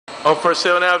For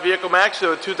sale now, Vehicle Max,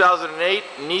 so a 2008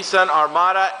 Nissan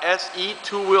Armada SE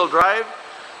two-wheel drive,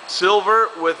 silver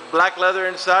with black leather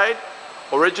inside,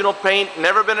 original paint,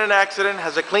 never been in an accident,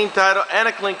 has a clean title and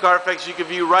a clean Carfax. You can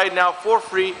view right now for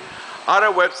free on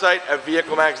our website at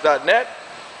vehiclemax.net.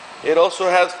 It also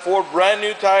has 4 brand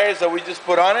new tires that we just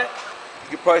put on it. You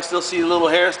can probably still see a little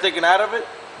hair sticking out of it.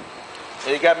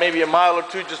 And you got maybe a mile or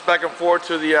two just back and forth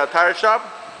to the tire shop.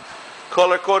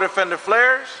 Color-coded fender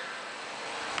flares,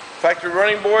 factory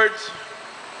running boards,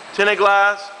 tinted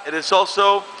glass. It is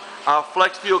also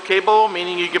flex fuel capable,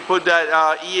 meaning you can put that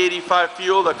E85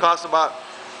 fuel that costs about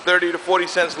 30 to 40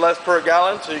 cents less per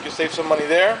gallon, so you can save some money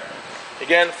there.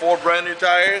 Again, 4 brand new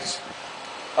tires,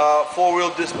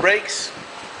 4-wheel disc brakes,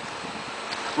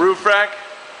 roof rack,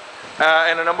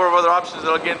 and a number of other options that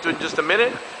I'll get into in just a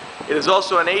minute. It is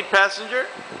also an 8-passenger,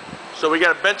 so we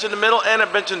got a bench in the middle and a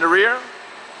bench in the rear.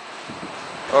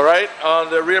 Alright, on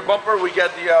the rear bumper we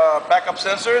got the backup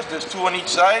sensors. There's 2 on each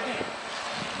side.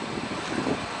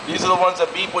 These are the ones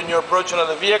that beep when you're approaching on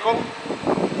the vehicle.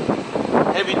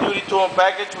 Heavy duty towing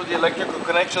package with the electrical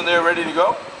connection there ready to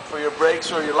go for your brakes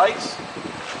or your lights.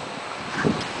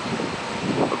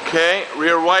 Okay,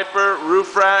 rear wiper,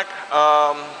 roof rack,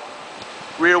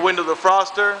 rear window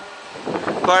defroster.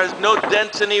 Car has no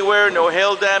dents anywhere, no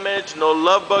hail damage, no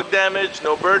love bug damage,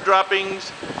 no bird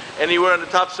droppings anywhere on the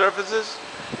top surfaces.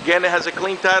 Again, it has a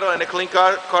clean title and a clean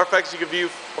Carfax. You can view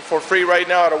for free right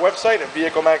now at our website at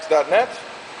vehiclemax.net.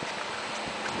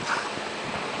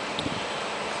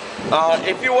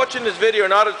 If you're watching this video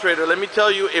on Auto Trader, let me tell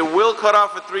you, it will cut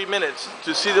off for 3 minutes.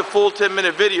 To see the full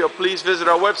 10-minute video, please visit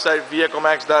our website,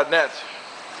 vehiclemax.net.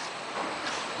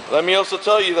 Let me also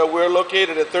tell you that we're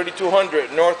located at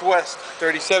 3200 Northwest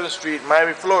 37th Street,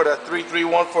 Miami, Florida.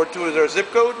 33142 is our zip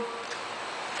code.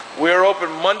 We are open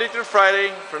Monday through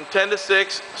Friday from 10 to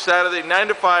 6, Saturday 9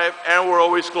 to 5, and we're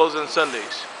always closed on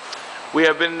Sundays. We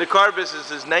have been in the car business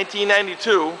since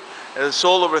 1992 and have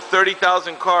sold over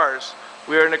 30,000 cars.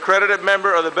 We are an accredited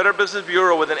member of the Better Business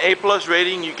Bureau with an A+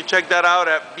 rating. You can check that out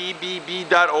at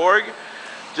bbb.org.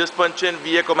 Just punch in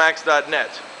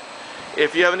vehiclemax.net.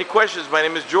 If you have any questions, my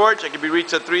name is George. I can be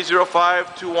reached at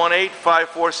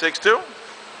 305-218-5462.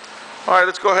 Alright,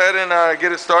 let's go ahead and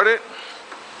get it started.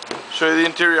 Show you the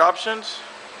interior options.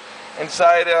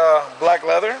 Inside black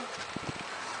leather,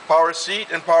 power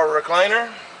seat and power recliner.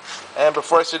 And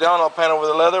before I sit down, I'll pan over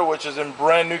the leather, which is in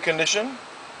brand new condition.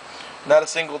 Not a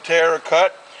single tear or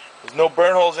cut. There's no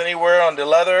burn holes anywhere on the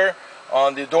leather,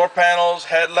 on the door panels,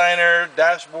 headliner,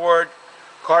 dashboard,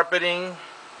 carpeting.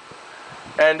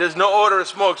 And there's no odor of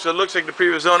smoke, so it looks like the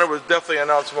previous owner was definitely a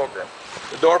non-smoker.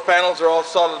 The door panels are all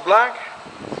solid black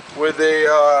with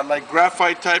a like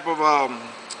graphite type of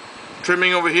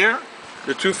trimming over here.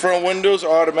 The 2 front windows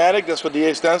are automatic. That's what the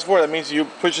A stands for. That means you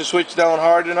push the switch down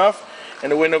hard enough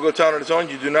and the window goes down on its own.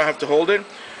 You do not have to hold it.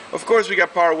 Of course, we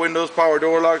got power windows, power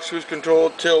door locks, cruise control,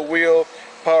 tilt wheel,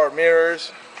 power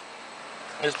mirrors.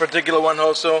 This particular one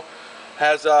also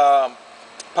has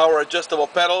power adjustable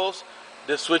pedals.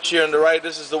 This switch here on the right,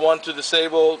 this is the one to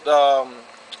disable the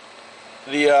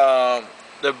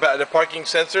parking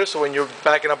sensor. So when you're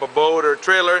backing up a boat or a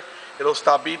trailer, it'll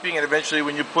stop beeping, and eventually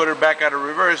when you put it back out of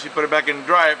reverse, you put it back in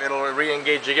drive, it'll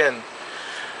re-engage again.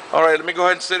 Alright, let me go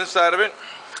ahead and sit inside of it.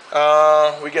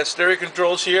 We got stereo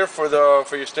controls here for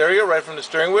your stereo right from the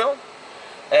steering wheel,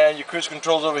 and your cruise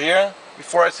controls over here.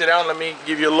 Before I sit down, let me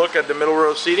give you a look at the middle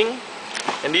row seating.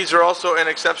 And these are also in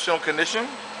exceptional condition.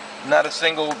 Not a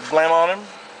single blem on them.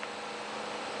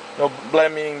 No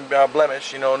blem meaning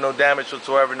blemish, you know, no damage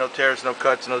whatsoever, no tears, no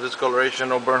cuts, no discoloration,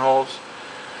 no burn holes.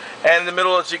 And in the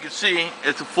middle, as you can see,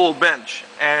 it's a full bench,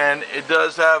 and it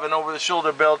does have an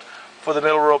over-the-shoulder belt for the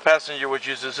middle row passenger, which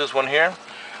uses this one here.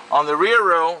 On the rear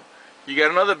row, you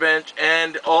got another bench,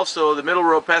 and also the middle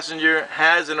row passenger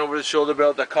has an over-the-shoulder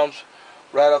belt that comes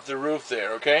right off the roof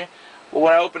there, okay? Well,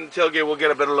 when I open the tailgate, we'll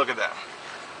get a better look at that.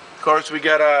 Of course, we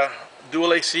got a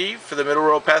dual AC for the middle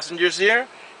row passengers here,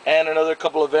 and another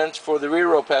couple of vents for the rear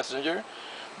row passenger.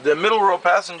 The middle row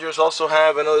passengers also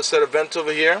have another set of vents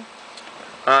over here.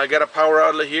 Got a power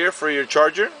outlet here for your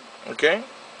charger, okay?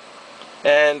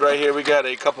 And right here we got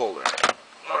a cup holder.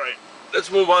 Alright, let's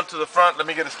move on to the front. Let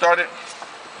me get it started.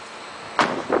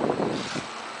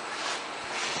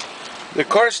 The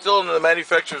car is still under the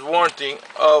manufacturer's warranty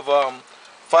of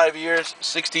 5 years,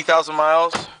 60,000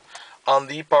 miles on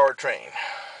the powertrain.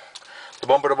 The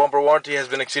bumper-to-bumper warranty has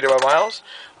been exceeded by miles.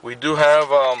 We do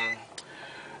have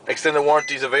extended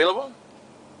warranties available.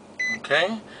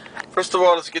 Okay. First of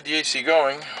all, let's get the AC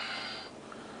going.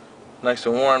 Nice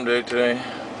and warm day today.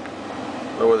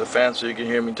 Lower the fan so you can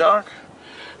hear me talk.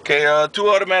 Okay, 2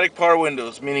 automatic power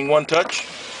windows, meaning 1 touch.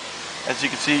 As you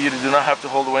can see, you do not have to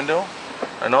hold the window,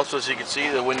 and also as you can see,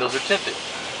 the windows are tinted.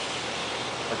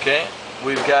 Okay,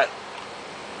 we've got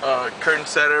curtain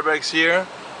side airbags here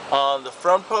on the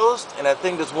front post, and I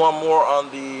think there's one more on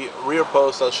the rear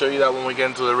post. I'll show you that when we get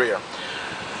into the rear.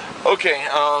 Okay,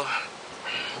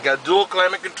 got dual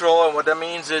climate control, and what that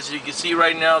means is you can see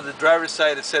right now the driver's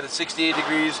side is set at 68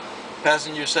 degrees,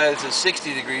 passenger side is at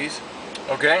 60 degrees.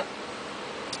 Okay,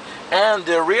 and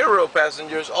the rear row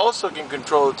passengers also can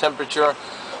control the temperature.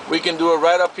 We can do it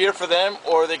right up here for them,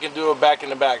 or they can do it back in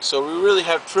the back. So we really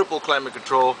have triple climate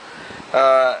control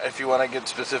if you want to get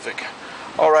specific.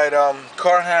 Alright,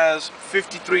 car has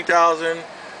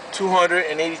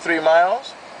 53,283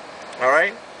 miles.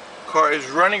 Alright, car is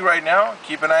running right now.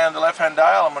 Keep an eye on the left hand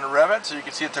dial. I'm going to rev it so you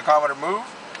can see the tachometer move.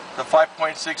 The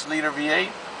 5.6 liter V8.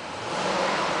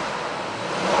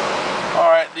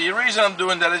 Alright, the reason I'm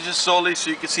doing that is just solely so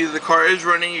you can see that the car is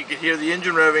running. You can hear the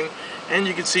engine revving, and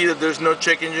you can see that there's no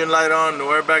check engine light on, no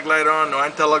airbag light on, no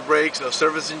anti-lock brakes, no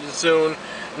service engine soon,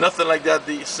 nothing like that.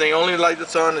 The only light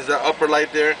that's on is that upper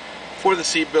light there for the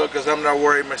seatbelt, because I'm not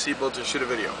wearing my seatbelt to shoot a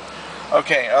video.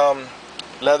 Okay,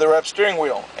 leather wrapped steering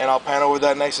wheel, and I'll pan over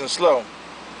that nice and slow.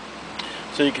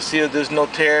 So you can see that there's no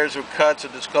tears or cuts or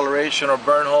discoloration or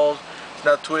burn holes. It's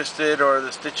not twisted, or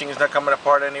the stitching is not coming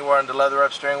apart anywhere on the leather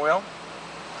wrapped steering wheel.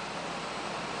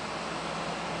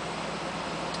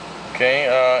 Okay,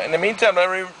 in the meantime,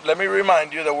 let me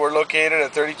remind you that we're located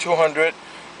at 3200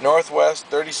 Northwest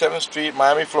 37th Street,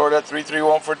 Miami, Florida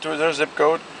 33142 zip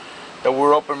code. That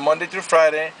we're open Monday through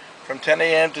Friday from 10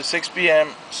 a.m. to 6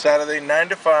 p.m., Saturday 9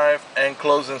 to 5, and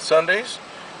closed on Sundays.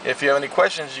 If you have any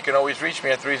questions, you can always reach me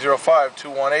at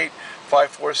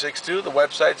 305-218-5462. The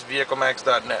website's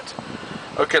vehiclemax.net.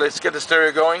 Okay, let's get the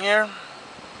stereo going here.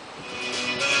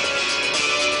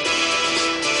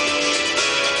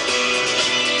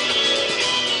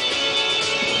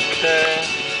 Okay,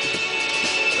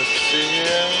 let's see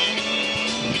here.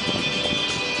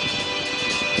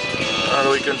 How do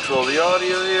we control the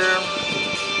audio here?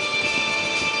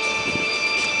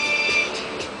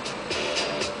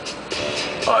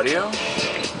 Audio.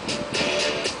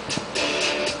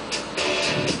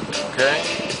 Okay.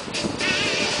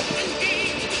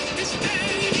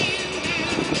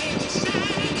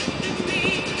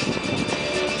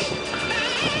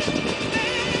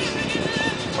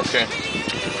 Okay.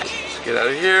 Get out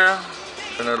of here,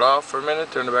 turn it off for a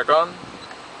minute, turn it back on.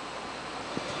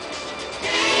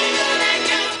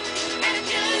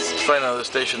 Let's find another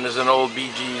station. There's an old Bee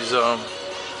Gees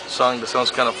song that sounds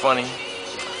kind of funny.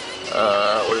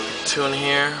 What do we tune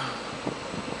here?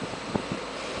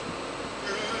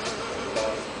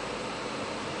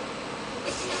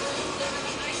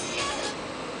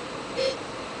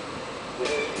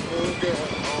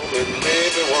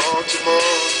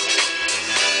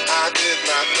 I did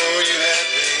not know you had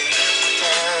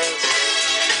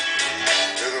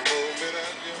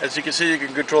been. As you can see, you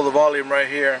can control the volume right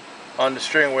here on the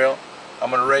steering wheel. I'm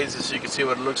going to raise it so you can see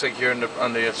what it looks like here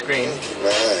on the screen.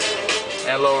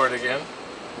 And lower it again.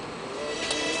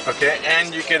 Okay,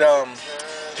 and you can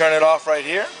turn it off right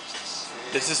here.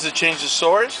 This is to change the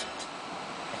source.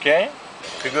 Okay,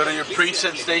 you can go to your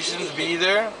preset stations, B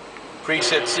there,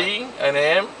 preset C and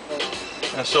AM,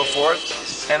 and so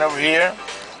forth. And over here, I'm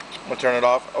going to turn it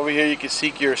off. Over here you can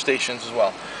seek your stations as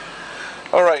well.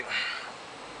 Alright,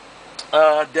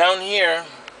 down here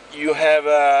you have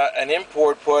an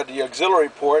import port, the auxiliary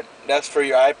port. That's for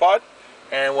your iPod.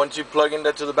 And once you plug in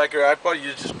that to the back of your iPod,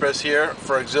 you just press here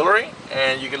for auxiliary,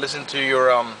 and you can listen to your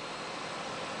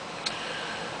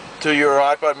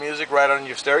iPod music right on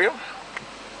your stereo.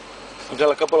 You've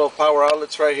got a couple of power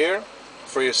outlets right here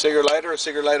for your cigarette lighter or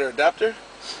cigarette lighter adapter.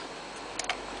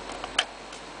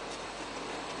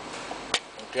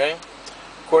 Okay,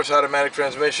 of course, automatic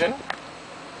transmission,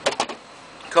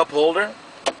 cup holder.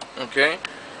 Okay,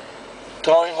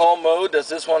 towing haul mode, that's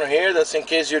this one here. That's in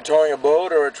case you're towing a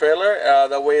boat or a trailer.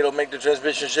 That way it'll make the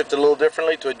transmission shift a little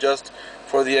differently to adjust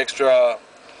for the extra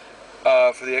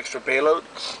payload.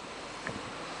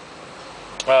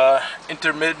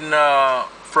 Intermittent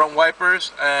front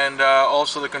wipers, and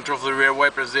also the control for the rear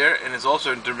wipers there, and it's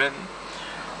also intermittent.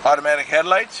 Automatic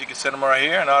headlights, you can set them right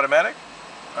here in automatic.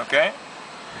 Okay.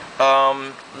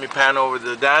 Let me pan over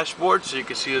the dashboard so you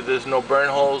can see that there's no burn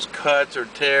holes, cuts, or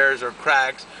tears, or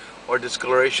cracks, or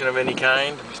discoloration of any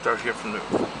kind. Let me start here from the,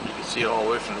 you can see it all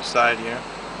the way from the side here.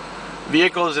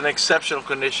 Vehicle is in exceptional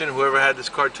condition. Whoever had this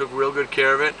car took real good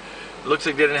care of it. It looks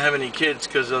like they didn't have any kids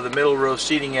because the middle row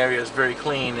seating area is very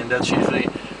clean, and that's usually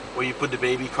where you put the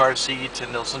baby car seats,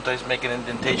 and they'll sometimes make an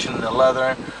indentation in the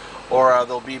leather, or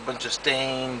there'll be a bunch of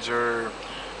stains or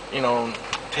you know,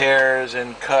 tears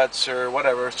and cuts or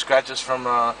whatever, scratches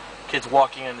from kids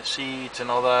walking in the seats and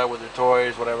all that with their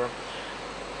toys, whatever.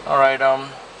 Alright, I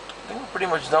think we're pretty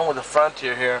much done with the front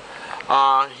here.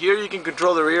 Here you can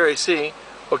control the rear AC,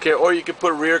 okay, or you can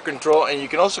put rear control, and you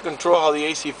can also control how the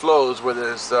AC flows,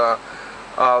 whether it's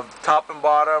top and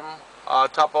bottom,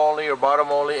 top only or bottom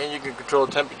only, and you can control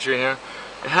the temperature here.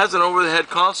 It has an over-the-head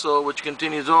console which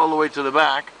continues all the way to the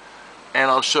back, and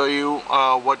I'll show you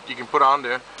what you can put on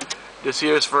there. This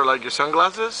here is for like your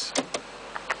sunglasses.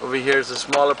 Over here is a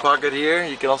smaller pocket here.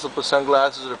 You can also put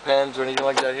sunglasses or pens or anything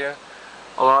like that here.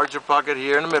 A larger pocket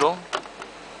here in the middle.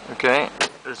 Okay,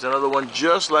 there's another one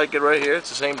just like it right here. It's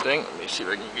the same thing. Let me see if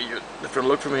I can get you a different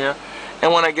look from here.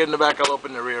 And when I get in the back, I'll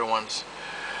open the rear ones.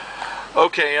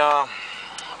 Okay,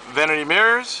 vanity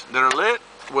mirrors that are lit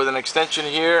with an extension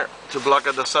here to block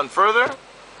out the sun further.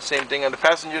 Same thing on the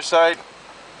passenger side.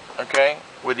 Okay,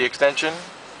 with the extension.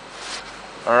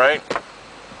 Alright.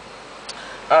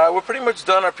 We're pretty much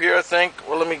done up here, I think.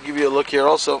 Well, let me give you a look here.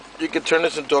 Also, you can turn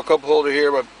this into a cup holder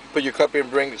here, but put your cup here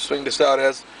and swing this out. It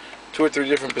has 2 or 3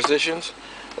 different positions.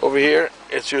 Over here,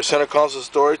 it's your center console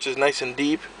storage. It's nice and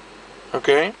deep.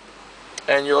 Okay.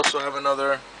 And you also have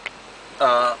another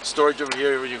storage over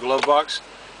here with your glove box.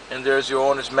 And there's your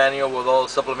owner's manual with all the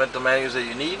supplemental manuals that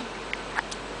you need.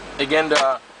 Again, it's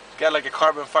got like a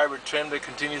carbon fiber trim that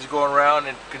continues going around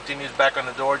and continues back on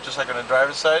the door, just like on the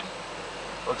driver's side.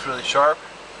 Looks really sharp.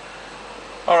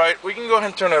 Alright, we can go ahead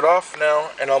and turn it off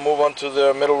now, and I'll move on to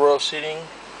the middle row seating.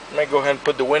 I might go ahead and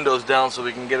put the windows down so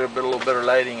we can get a little better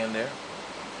lighting in there.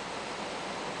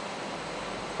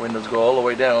 Windows go all the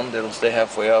way down, they don't stay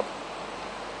halfway up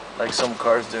like some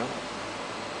cars do.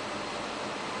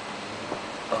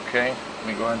 Okay, let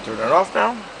me go ahead and turn it off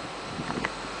now.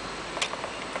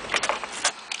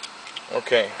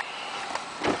 Okay,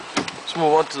 let's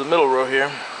move on to the middle row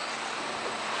here.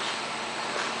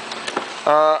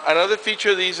 Another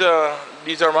feature these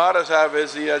Armadas have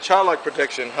is the child lock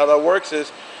protection. How that works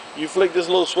is you flick this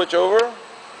little switch over,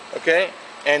 okay,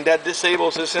 and that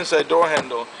disables this inside door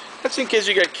handle. That's in case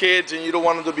you got kids and you don't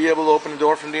want them to be able to open the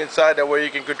door from the inside. That way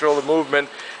you can control the movement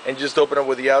and just open it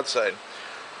with the outside.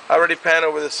 I already panned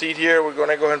over the seat here. We're going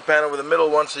to go ahead and pan over the middle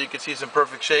one so you can see some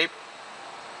perfect shape.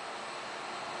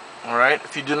 Alright,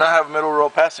 if you do not have a middle row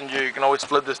passenger, you can always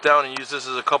flip this down and use this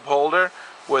as a cup holder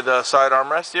with a side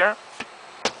armrest here.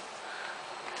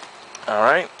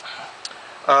 Alright.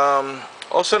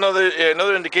 Also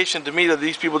another indication to me that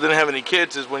these people didn't have any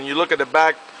kids is when you look at the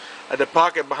back, at the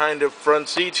pocket behind the front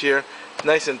seats here, it's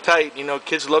nice and tight. You know,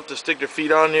 kids love to stick their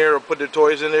feet on here or put their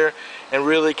toys in there and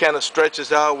really kind of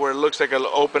stretches out where it looks like an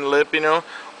open lip, you know,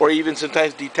 or even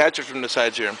sometimes detach it from the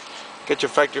sides here. Get your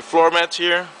factory floor mats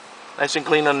here, nice and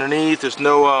clean underneath. There's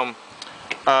no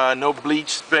no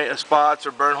bleach spots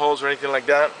or burn holes or anything like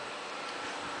that.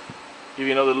 Give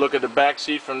you another look at the back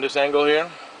seat from this angle here.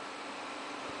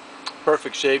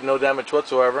 Perfect shape, no damage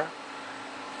whatsoever.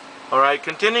 Alright,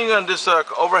 continuing on this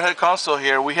overhead console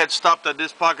here, we had stopped at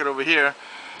this pocket over here.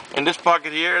 In this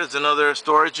pocket here is another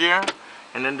storage here,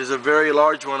 and then there's a very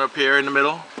large one up here in the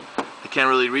middle. I can't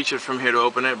really reach it from here to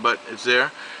open it, but it's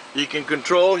there. You can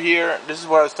control here, this is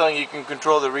what I was telling you, you can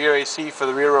control the rear AC for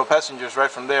the rear row passengers right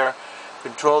from there.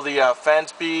 Control the fan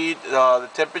speed, the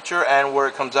temperature, and where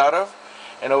it comes out of.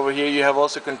 And over here you have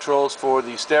also controls for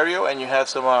the stereo, and you have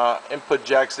some input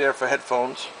jacks there for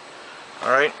headphones.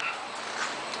 Alright,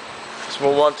 let's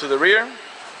move on to the rear.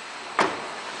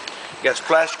 You got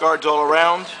splash guards all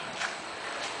around.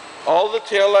 All the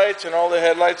tail lights and all the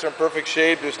headlights are in perfect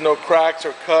shape. There's no cracks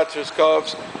or cuts or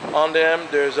scuffs on them.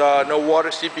 There's no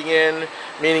water seeping in,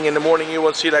 meaning in the morning you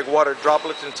won't see like water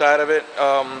droplets inside of it.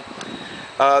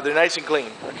 They're nice and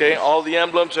clean. Okay, all the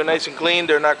emblems are nice and clean.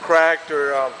 They're not cracked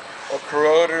or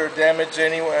corroded or damaged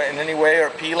in any way or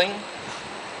peeling.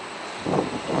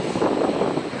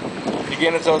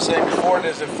 Again, as I was saying before,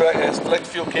 it's flex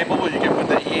fuel capable. You can put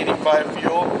the E85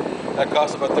 fuel that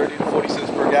costs about 30 to 40 cents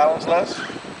per gallon less.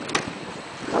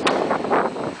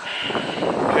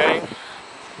 Okay.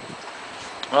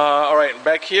 Alright,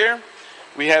 back here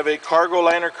we have a cargo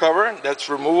liner cover that's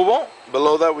removable.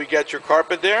 Below that we got your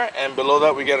carpet there, and below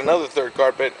that we got another third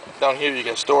carpet. Down here you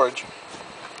got storage.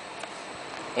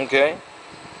 Okay,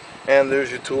 and there's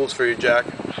your tools for your jack.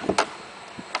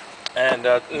 And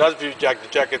not for your jack, the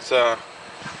jacket's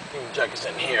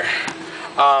in here.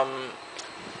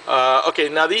 Okay,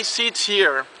 now these seats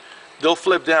here, they'll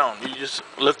flip down. You just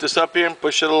lift this up here and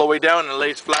push it all the way down, and it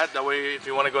lays flat. That way, if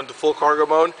you want to go into full cargo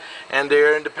mode, and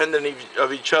they're independent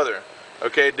of each other.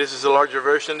 Okay, this is a larger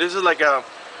version. This is like a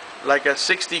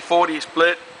 60-40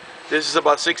 split. This is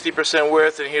about 60%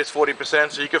 width, and here's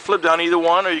 40%. So you can flip down either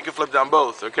one, or you can flip down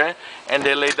both, okay? And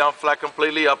they lay down flat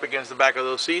completely up against the back of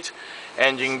those seats,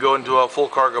 and you can go into a full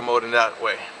cargo mode in that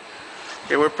way.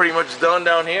 Okay, we're pretty much done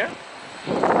down here.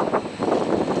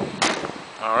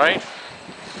 All right.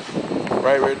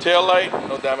 Right rear tail light,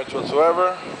 no damage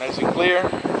whatsoever, nice and clear.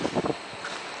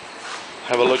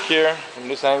 Have a look here from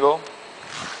this angle.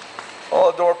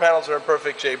 All the door panels are in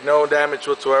perfect shape, no damage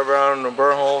whatsoever on them, no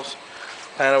burn holes.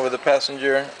 Panel with the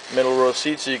passenger middle row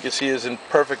seat, so you can see is in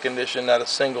perfect condition, not a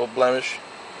single blemish.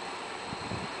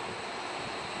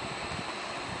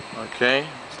 Okay,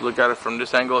 let's look at it from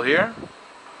this angle here.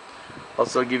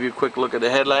 Also give you a quick look at the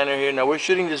headliner here. Now we're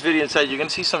shooting this video inside. You're going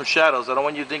to see some shadows. I don't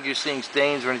want you to think you're seeing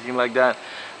stains or anything like that,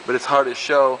 but it's hard to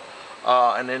show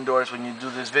and indoors when you do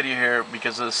this video here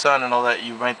because of the sun and all that.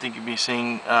 You might think you'd be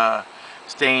seeing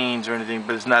stains or anything,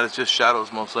 but it's not. It's just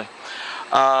shadows mostly.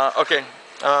 Okay,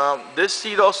 this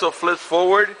seat also flips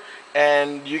forward,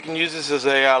 and you can use this as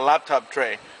a laptop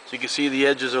tray. So you can see the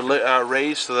edges are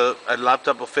raised so that a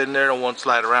laptop will fit in there and won't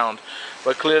slide around.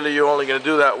 But clearly you're only going to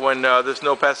do that when there's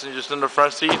no passengers in the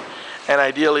front seat, and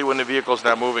ideally when the vehicle's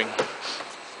not moving.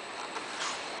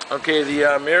 Okay,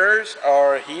 the mirrors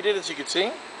are heated, as you can see.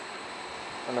 I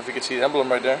don't know if you can see the emblem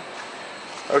right there.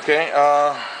 Okay,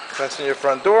 passenger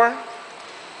front door.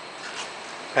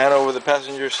 Pan over the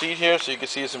passenger seat here so you can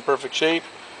see it's in perfect shape.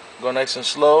 Go nice and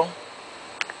slow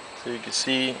so you can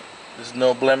see there's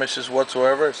no blemishes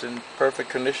whatsoever. It's in perfect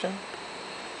condition.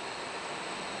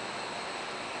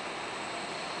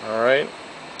 Alright.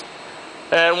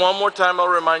 And one more time I'll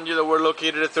remind you that we're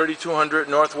located at 3200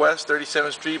 Northwest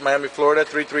 37th Street, Miami, Florida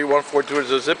 33142 is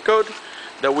the zip code.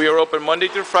 That we are open Monday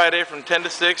through Friday from 10 to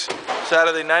 6,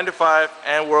 Saturday 9 to 5,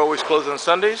 and we're always closed on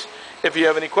Sundays. If you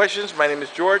have any questions, my name is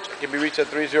George. I can be reached at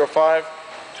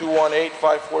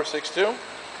 305-218-5462.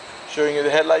 Showing you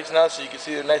the headlights now so you can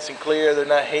see they're nice and clear. They're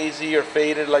not hazy or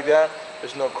faded like that.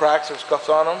 There's no cracks or scuffs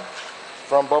on them.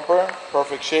 Front bumper,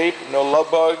 perfect shape. No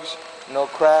love bugs, no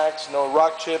cracks, no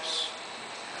rock chips,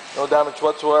 no damage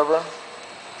whatsoever.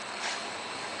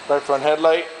 Right front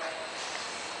headlight,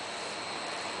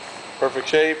 perfect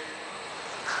shape.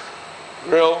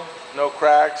 Grille, no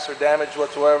cracks or damage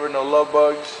whatsoever. No love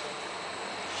bugs.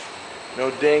 No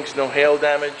dinks, no hail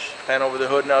damage. Pan over the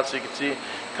hood now so you can see.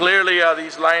 Clearly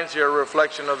these lines here are a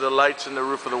reflection of the lights in the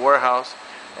roof of the warehouse,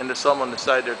 and there's some on the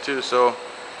side there too, so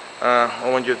I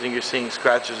don't want you to think you're seeing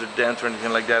scratches or dents or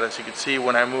anything like that. As you can see,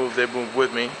 when I move, they move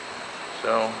with me.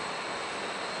 So,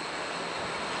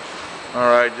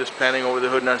 alright, just panning over the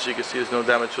hood now so you can see there's no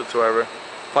damage whatsoever.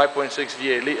 5.6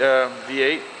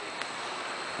 V8.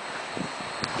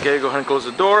 Okay, go ahead and close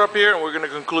the door up here, and we're going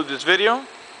to conclude this video.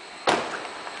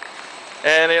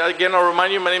 And again, I'll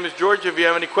remind you, my name is George. If you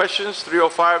have any questions,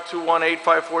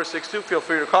 305-218-5462, feel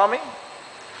free to call me.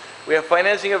 We have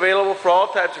financing available for all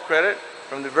types of credit,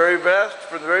 from the very best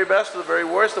to the very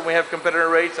worst, and we have competitor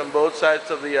rates on both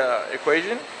sides of the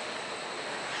equation.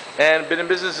 And been in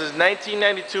business since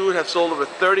 1992 and have sold over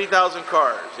 30,000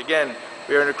 cars. Again,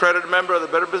 we are an accredited member of the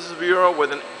Better Business Bureau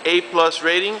with an A+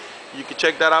 rating. You can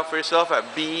check that out for yourself at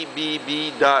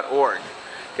bbb.org.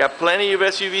 Got plenty of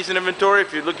SUVs in inventory.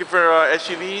 If you're looking for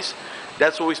SUVs,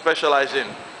 that's what we specialize in.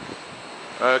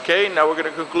 Okay, now we're going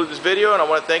to conclude this video, and I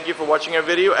want to thank you for watching our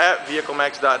video at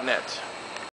vehiclemax.net.